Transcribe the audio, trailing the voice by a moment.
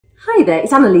Hi there,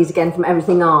 it's Anneliese again from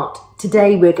Everything Art.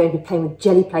 Today we're going to be playing with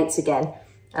jelly plates again.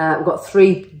 We've got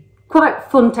three quite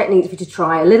fun techniques for you to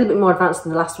try, a little bit more advanced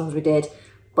than the last ones we did,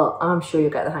 but I'm sure you'll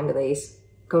get the hang of these.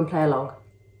 Go and play along.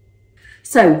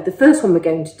 So the first one we're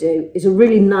going to do is a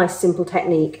really nice simple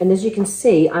technique, and as you can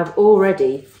see I've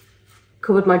already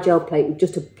covered my gel plate with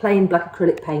just a plain black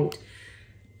acrylic paint.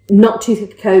 Not too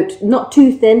thick a coat, not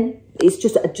too thin, it's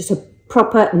just a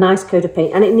proper nice coat of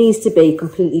paint, and it needs to be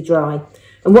completely dry.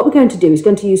 And what we're going to do is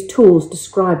going to use tools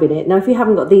describing it. Now, if you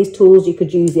haven't got these tools, you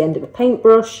could use the end of a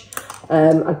paintbrush.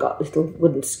 I've got a little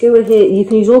wooden skewer here. You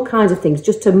can use all kinds of things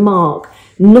just to mark.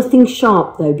 Nothing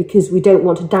sharp though, because we don't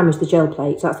want to damage the gel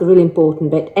plates. That's the really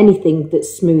important bit. Anything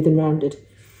that's smooth and rounded.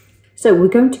 So we're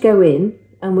going to go in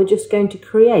and we're just going to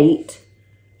create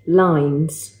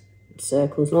lines,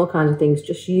 circles and all kinds of things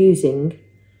just using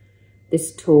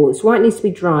this tool. It's why it needs to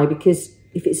be dry, because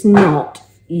if it's not,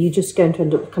 you're just going to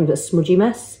end up kind of a smudgy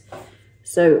mess.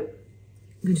 So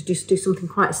I'm going to just do something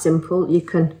quite simple. You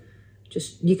can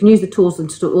use the tools in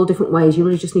all different ways. You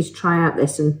really just need to try out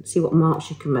this and see what marks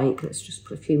you can make. Let's just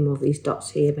put a few more of these dots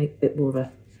here, make a bit more of a...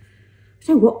 I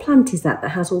don't know, what plant is that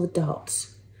has all the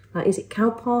dots? Like, is it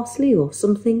cow parsley or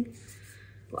something?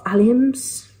 Or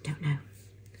alliums? Don't know.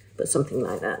 But something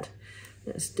like that.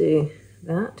 Let's do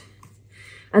that.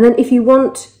 And then if you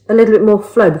want a little bit more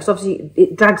flow, because obviously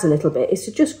it drags a little bit, is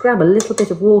to just grab a little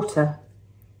bit of water.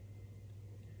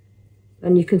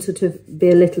 And you can sort of be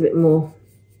a little bit more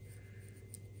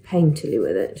painterly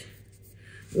with it.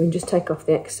 You can just take off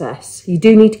the excess. You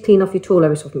do need to clean off your tool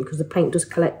every so often because the paint does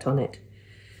collect on it.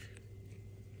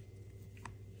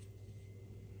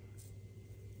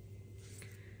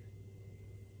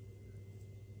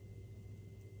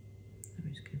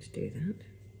 I'm just going to do that.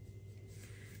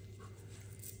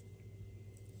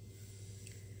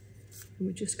 And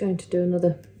we're just going to do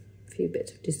another few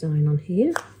bits of design on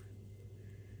here.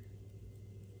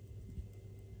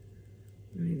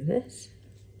 Over this.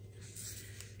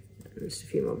 And just a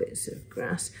few more bits of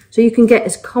grass. So you can get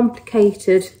as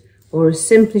complicated or as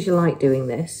simple as you like doing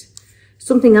this.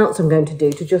 Something else I'm going to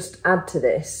do to just add to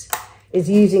this is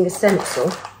using a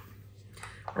stencil.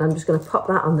 And I'm just going to pop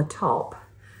that on the top.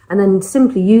 And then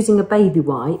simply using a baby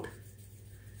wipe,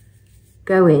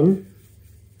 go in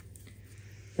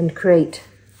and create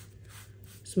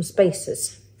some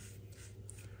spaces.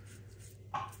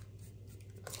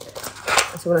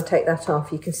 So when I take that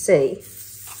off, you can see,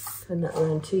 turn that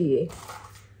around to you,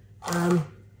 a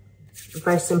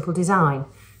very simple design.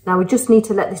 Now we just need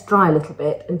to let this dry a little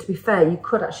bit, and to be fair, you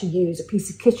could actually use a piece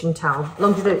of kitchen towel, as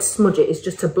long as you don't smudge it, it's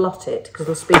just to blot it, because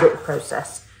it'll speed up the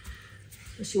process,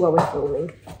 especially while we're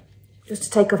filming, just to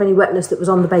take off any wetness that was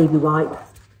on the baby wipe,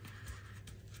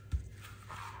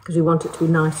 because we want it to be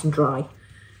nice and dry.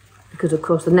 Because of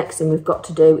course the next thing we've got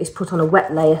to do is put on a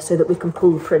wet layer so that we can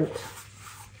pull the print.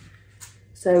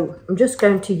 So I'm just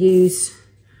going to use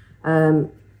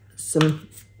some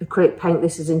acrylic paint.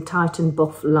 This is in Titan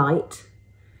Buff Light.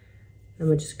 And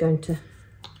we're just going to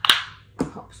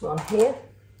pop some on here.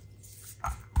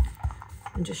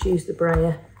 And just use the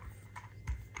brayer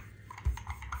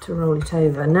to roll it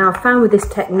over. Now I found with this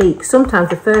technique,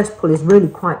 sometimes the first pull is really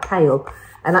quite pale.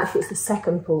 And actually it's the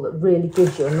second pull that really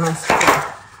gives you a nice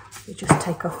colour. You just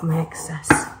take off my excess.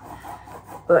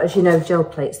 But as you know, gel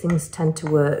plates, things tend to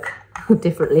work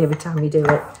differently every time you do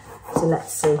it. So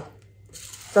let's see.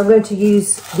 So I'm going to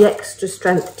use the extra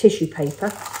strength tissue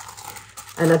paper.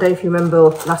 And I don't know if you remember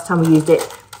last time we used it,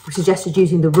 we suggested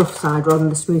using the rough side rather than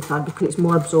the smooth side because it's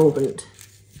more absorbent.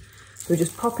 So we're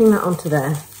just popping that onto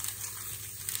there.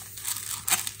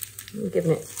 And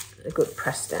giving it a good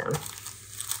press down.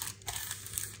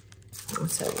 And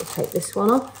so we'll take this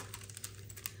one off.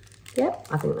 Yep,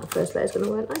 I think that first layer is going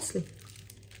to work nicely.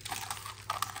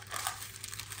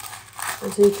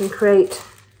 And so you can create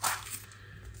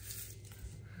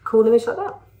a cool image like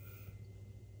that.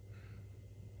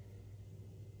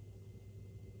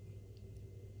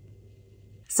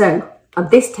 So, on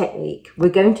this technique, we're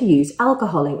going to use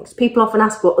alcohol inks. People often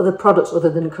ask what other products other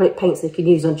than acrylic paints they can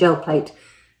use on gel plate.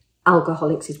 Alcohol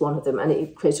inks is one of them, and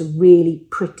it creates a really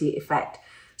pretty effect.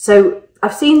 So,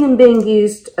 I've seen them being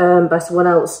used by someone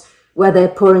else where they're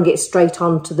pouring it straight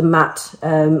onto the mat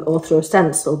or through a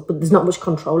stencil, but there's not much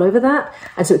control over that,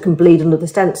 and so it can bleed under the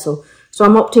stencil. So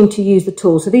I'm opting to use the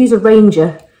tool. So these are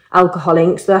Ranger alcohol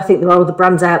inks. I think there are other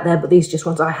brands out there, but these are just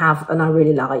ones I have and I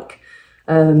really like.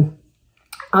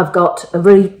 I've got a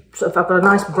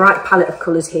nice bright palette of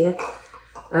colours here,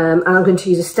 and I'm going to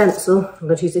use a stencil. I'm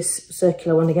going to use this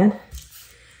circular one again.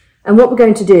 And what we're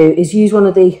going to do is use one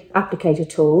of the applicator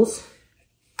tools,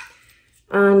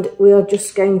 and we are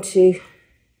just going to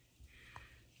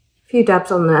few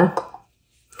dabs on there.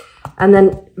 And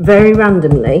then very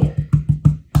randomly,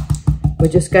 we're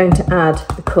just going to add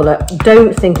the colour.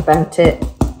 Don't think about it.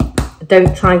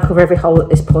 Don't try and cover every hole at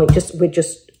this point. We're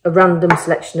just a random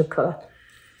selection of colour.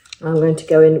 I'm going to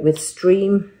go in with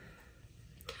Stream.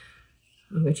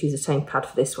 I'm going to use the same pad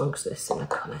for this one because they're similar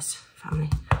colours, family.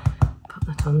 Put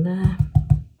that on there.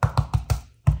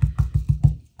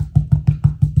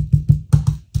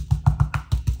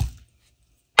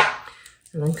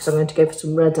 And then because I'm going to go for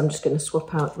some reds, I'm just going to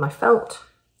swap out my felt.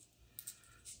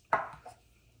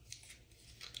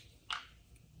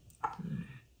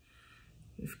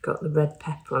 We've got the red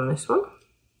pepper on this one.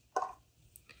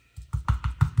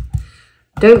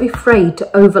 Don't be afraid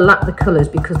to overlap the colours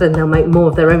because then they'll make more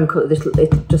of their own colour. They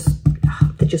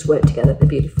just work together. They're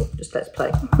beautiful. Just let's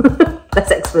play.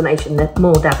 Less explanation,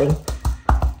 more dabbing.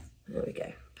 There we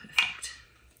go. Perfect.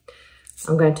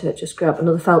 I'm going to just grab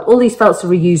another felt. All these felts are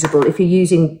reusable. If you're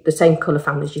using the same colour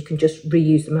families, you can just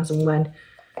reuse them as and when.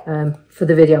 For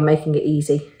the video, I'm making it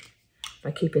easy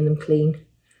by keeping them clean.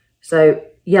 So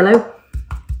yellow.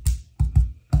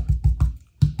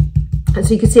 And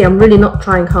so you can see I'm really not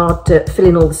trying hard to fill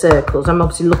in all the circles. I'm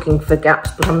obviously looking for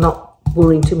gaps, but I'm not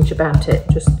worrying too much about it.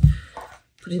 Just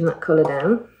putting that colour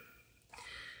down.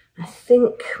 I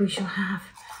think we shall have,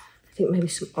 maybe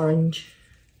some orange.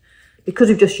 Because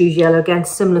we've just used yellow, again,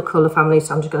 similar colour family,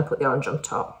 so I'm just going to put the orange on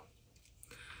top.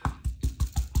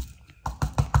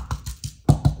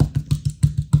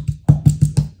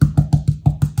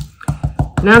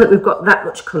 Now that we've got that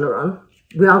much colour on,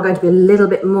 we are going to be a little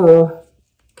bit more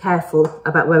careful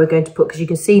about where we're going to put, because you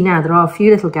can see now there are a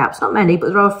few little gaps, not many, but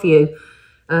there are a few,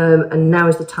 and now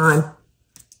is the time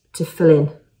to fill in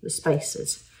the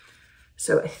spaces.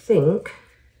 So I think,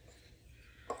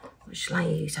 what shall I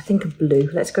use? I think a blue.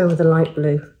 Let's go with a light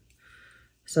blue.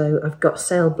 So I've got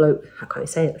sailboat, how can I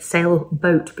say it?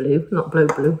 Sailboat blue, not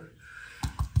bloat blue.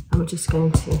 And we're just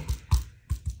going to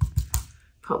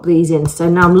pop these in. So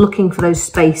now I'm looking for those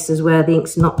spaces where the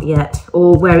ink's not yet,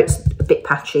 or where it's a bit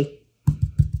patchy.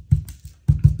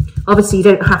 Obviously, you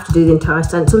don't have to do the entire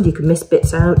stencil. You can miss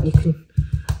bits out. You can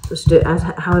just do it as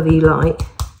however you like.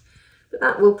 But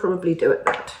that will probably do it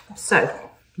that. So,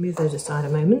 move those aside a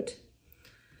moment.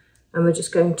 And we're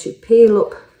just going to peel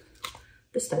up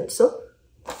the stencil.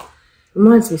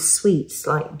 Reminds me of sweets,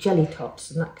 like jelly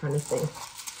tops and that kind of thing.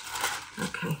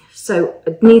 Okay, so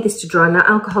I need this to dry. Now,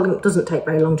 alcohol ink doesn't take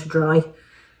very long to dry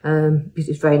because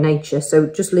it's very nature. So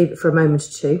just leave it for a moment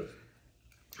or two.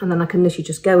 And then I can literally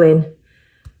just go in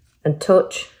and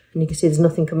touch, and you can see there's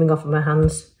nothing coming off of my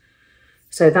hands.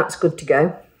 So that's good to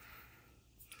go.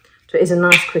 So it is a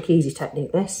nice, quick, easy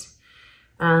technique, this.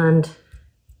 And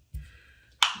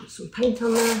put some paint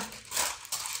on there.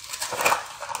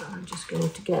 I'm just going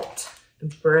to get a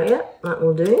brayer, that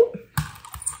will do.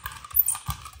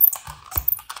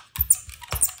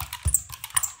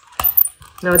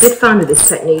 Now I did find with this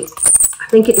technique, I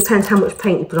think it depends how much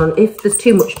paint you put on. If there's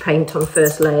too much paint on the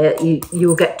first layer, you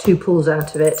will get two pulls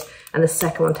out of it, and the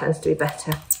second one tends to be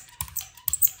better.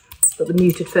 But the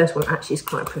muted first one actually is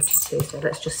quite pretty too, so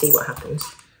let's just see what happens.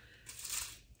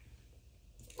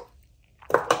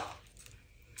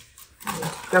 And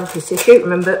grab a piece of tissue,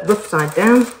 remember, rough side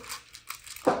down.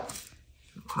 Not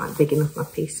quite big enough, my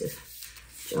piece of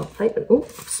gel plate, but oh,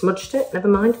 I've smudged it, never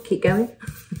mind, keep going.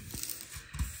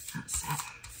 That's it.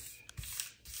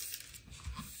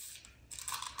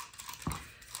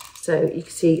 So you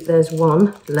can see there's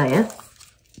one layer,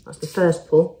 that's the first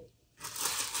pull.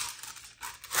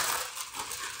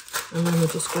 And then we're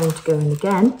just going to go in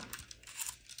again.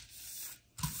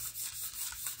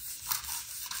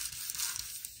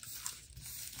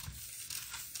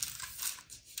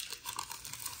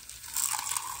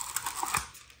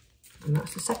 And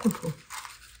that's the second pull.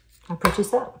 How pretty is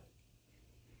that?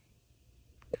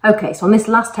 Okay, so on this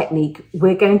last technique,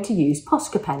 we're going to use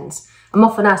Posca pens. I'm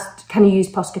often asked, can you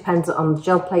use Posca pens on the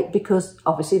gel plate? Because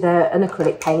obviously they're an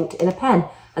acrylic paint in a pen.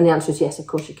 And the answer is yes, of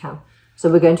course you can.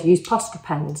 So we're going to use Posca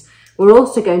pens. We're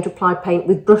also going to apply paint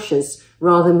with brushes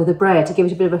rather than with a brayer to give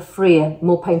it a bit of a freer,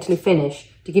 more painterly finish,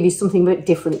 to give you something a bit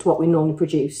different to what we normally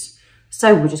produce.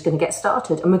 So we're just going to get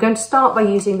started. And we're going to start by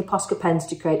using the Posca pens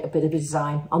to create a bit of a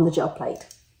design on the gel plate.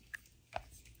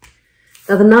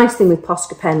 Now the nice thing with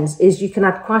Posca pens is you can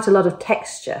add quite a lot of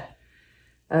texture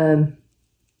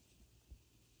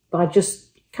by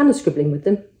just kind of scribbling with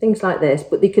them, things like this,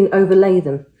 but they can overlay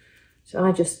them. So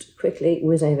I just quickly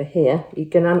whiz over here. You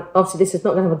can, obviously this is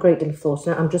not going to have a great deal of force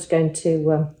now, I'm just going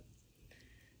to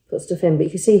put stuff in, but you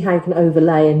can see how you can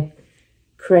overlay and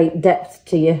create depth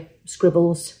to your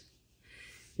scribbles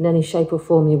in any shape or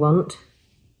form you want.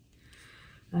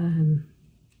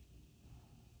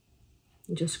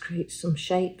 and just create some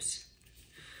shapes,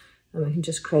 and we can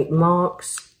just create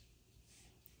marks.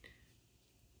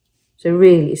 So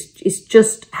really it's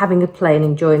just having a play and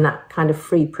enjoying that kind of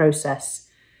free process.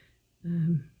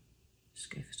 Just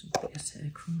go for some bigger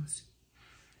circles.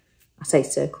 I say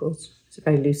circles, it's a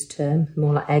very loose term,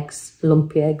 more like eggs,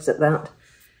 lumpy eggs at that.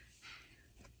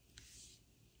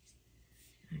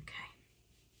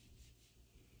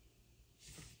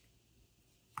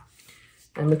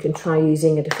 And we can try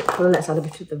using a different colour. Let's add a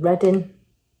bit of the red in.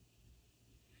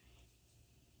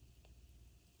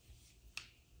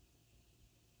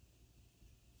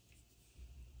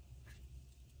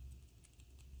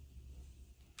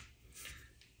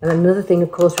 And another thing,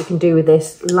 of course, we can do with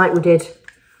this, like we did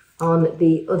on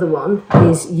the other one,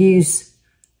 is use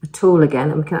a tool again,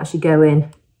 and we can actually go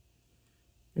in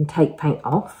and take paint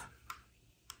off.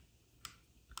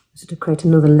 So to create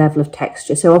another level of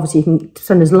texture. So obviously you can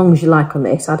spend as long as you like on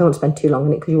this. I don't want to spend too long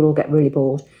on it because you'll all get really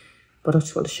bored. But I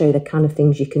just want to show you the kind of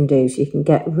things you can do so you can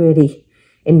get really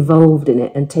involved in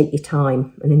it and take your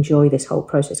time and enjoy this whole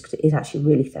process, because it is actually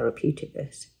really therapeutic,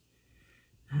 this.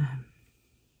 So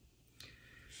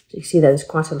you see there's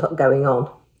quite a lot going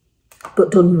on, but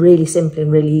done really simply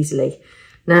and really easily.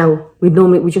 Now we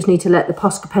just need to let the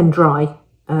Posca pen dry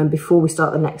before we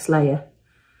start the next layer.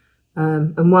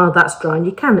 And while that's drying,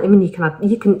 you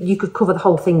could cover the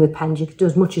whole thing with pens. You could do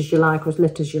as much as you like or as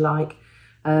little as you like.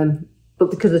 But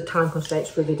because of the time constraints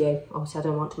for a video, obviously I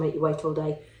don't want to make you wait all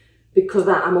day. Because of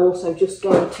that, I'm also just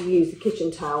going to use the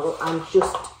kitchen towel and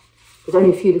there's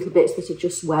only a few little bits that are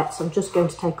just wet, so I'm just going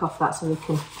to take off that so we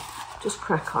can just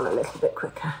crack on a little bit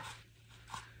quicker.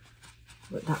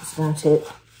 But that's about it.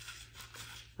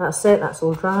 That's it, that's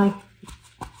all dry.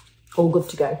 All good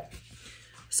to go.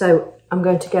 So I'm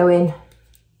going to go in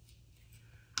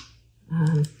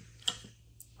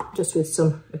just with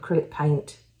some acrylic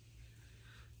paint.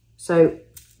 So,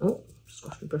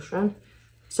 squash my brush around.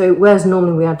 So whereas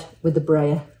normally we had with the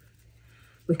brayer,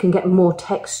 we can get more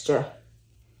texture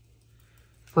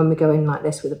when we go in like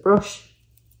this with a brush.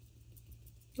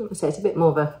 Like I say, it's a bit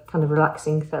more of a kind of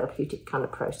relaxing, therapeutic kind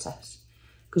of process,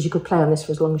 because you could play on this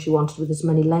for as long as you wanted with as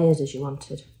many layers as you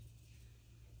wanted.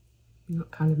 You're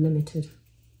not kind of limited.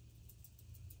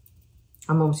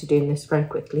 I'm obviously doing this very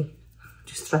quickly,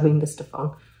 just throwing the stuff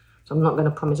on. So I'm not going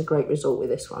to promise a great result with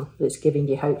this one, but it's giving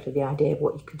you hopefully the idea of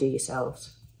what you could do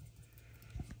yourselves.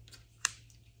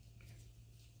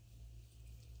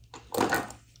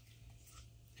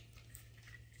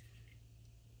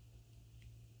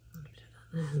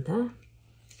 There and there.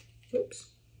 Oops.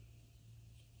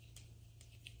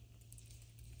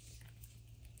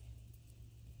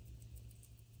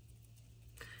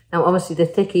 Now obviously the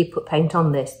thicker you put paint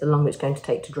on this, the longer it's going to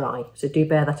take to dry. So do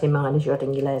bear that in mind as you're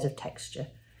adding your layers of texture.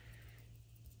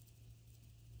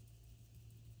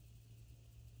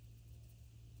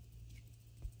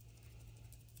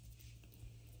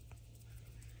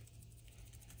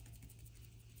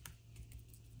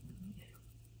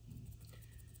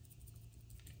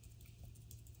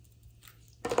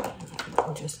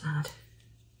 I'll just add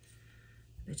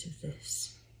a bit of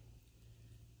this.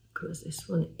 Colours this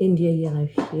one India yellow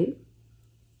hue,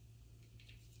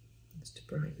 just to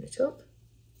brighten it up.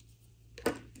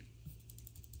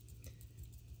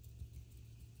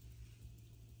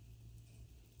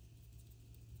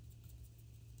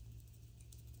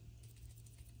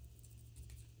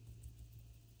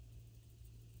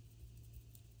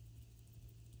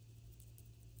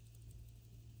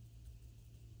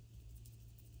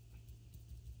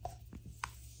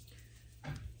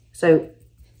 So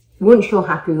once you're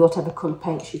happy with whatever colour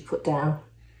paints you've put down,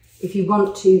 if you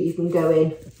want to, you can go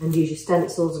in and use your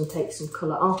stencils and take some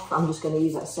colour off. I'm just going to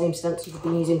use that same stencil we've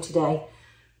been using today.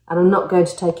 And I'm not going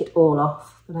to take it all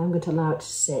off, but I'm going to allow it to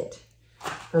sit.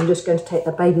 I'm just going to take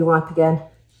the baby wipe again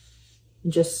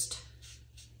and just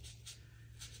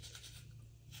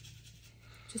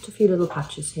a few little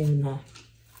patches here and there.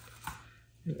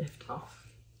 And lift off.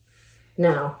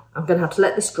 Now, I'm going to have to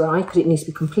let this dry because it needs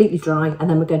to be completely dry, and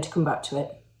then we're going to come back to it.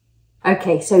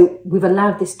 Okay, so we've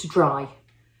allowed this to dry.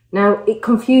 Now, it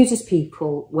confuses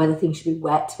people whether things should be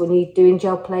wet when you're doing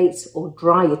gel plates or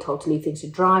dry. You're told to leave things to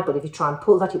dry, but if you try and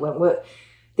pull that, it won't work.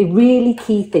 The really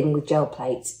key thing with gel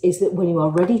plates is that when you are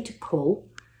ready to pull,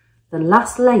 the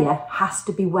last layer has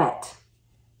to be wet.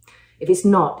 If it's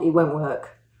not, it won't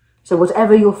work. So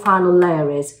whatever your final layer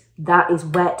is, that is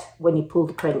wet when you pull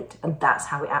the print, and that's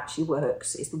how it actually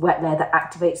works. It's the wet layer that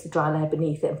activates the dry layer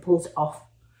beneath it and pulls it off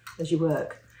as you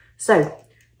work. So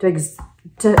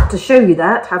to show you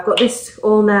that, I've got this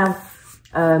all now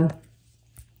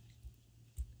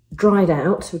dried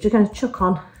out. So we're just going to chuck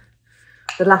on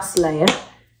the last layer.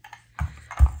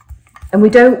 And we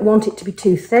don't want it to be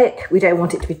too thick, we don't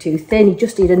want it to be too thin, you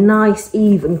just need a nice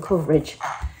even coverage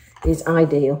is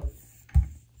ideal.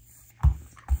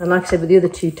 And like I said with the other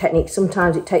two techniques,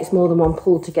 sometimes it takes more than one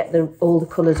pull to get all the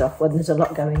colours off when there's a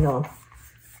lot going on.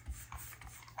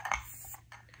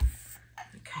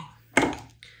 Okay,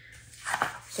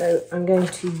 so I'm going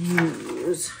to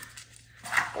use,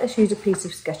 let's use a piece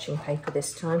of sketching paper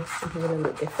this time, something a little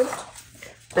bit different.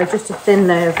 So just a thin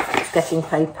layer of sketching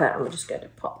paper, and we're just going to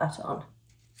pop that on.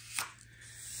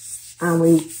 And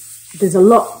there's a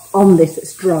lot on this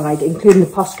that's dried, including the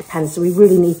Posca pen, so we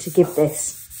really need to give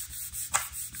this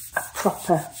a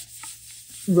proper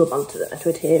rub onto that to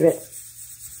adhere it.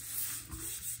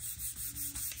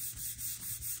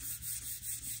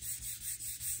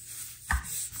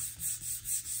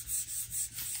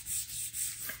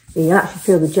 You can actually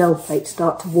feel the gel plate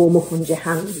start to warm up under your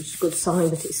hand, which is a good sign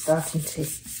that it's starting to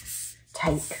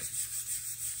take.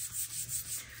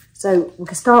 So we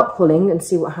can start pulling and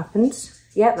see what happens.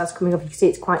 Yeah, that's coming up. You can see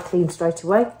it's quite clean straight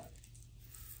away.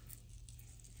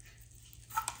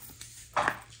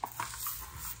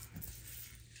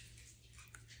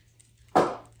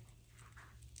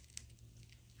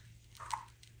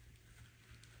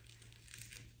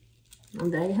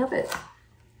 And there you have it.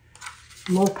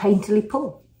 More painterly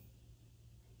pull.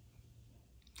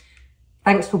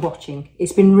 Thanks for watching.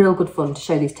 It's been real good fun to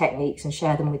show these techniques and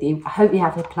share them with you. I hope you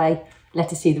have a play.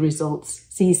 Let us see the results.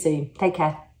 See you soon. Take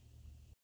care.